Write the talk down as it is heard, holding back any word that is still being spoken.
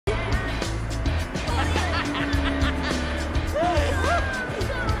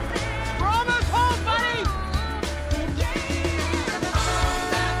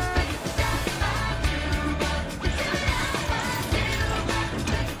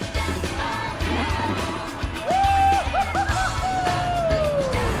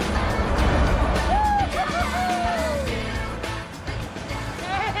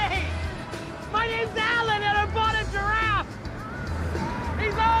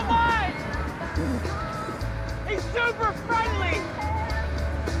super friendly.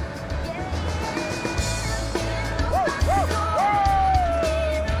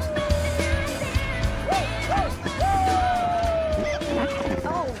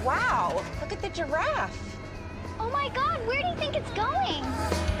 Oh, wow. Look at the giraffe. Oh my God, where do you think it's going?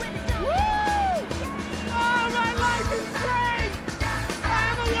 Woo! Oh, my life is great! I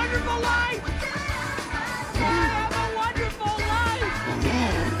have a wonderful life! I have a wonderful life!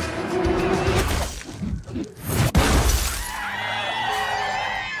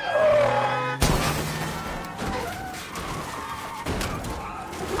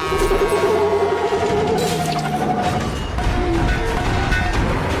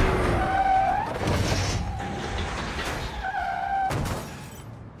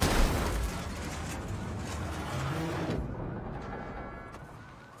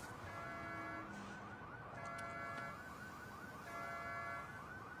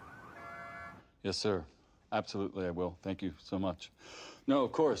 Yes, sir. Absolutely, I will. Thank you so much. No,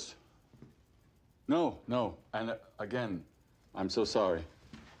 of course. No. And again, I'm so sorry.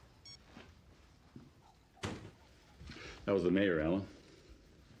 That was the mayor, Alan.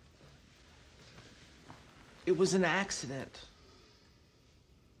 It was an accident.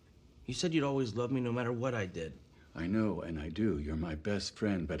 You said you'd always love me no matter what I did. I know, and I do. You're my best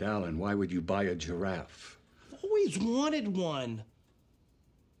friend. But, Alan, why would you buy a giraffe? I've always wanted one.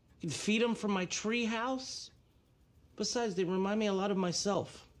 I could feed them from my tree house. Besides, they remind me a lot of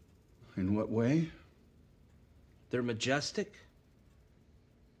myself. In what way? They're majestic,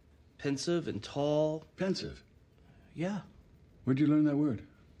 pensive, and tall. Pensive? Yeah. Where'd you learn that word?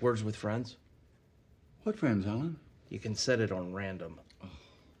 Words with friends. What friends, Alan? You can set it on random. Oh.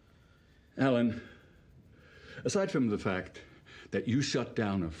 Alan, aside from the fact that you shut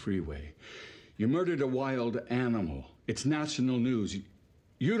down a freeway, you murdered a wild animal. It's national news.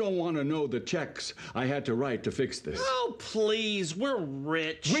 You don't want to know the checks I had to write to fix this. Oh, please, we're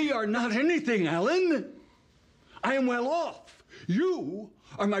rich. We are not anything, Alan. I am well off. You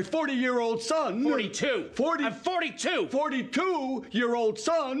are my 40-year-old son. 42. I'm 42. 42-year-old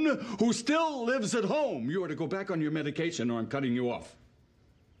son who still lives at home. You are to go back on your medication or I'm cutting you off.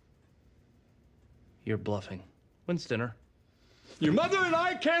 You're bluffing. When's dinner? Your mother and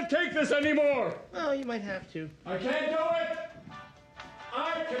I can't take this anymore. Oh, you might have to. I can't do it.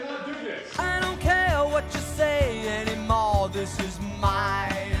 I can't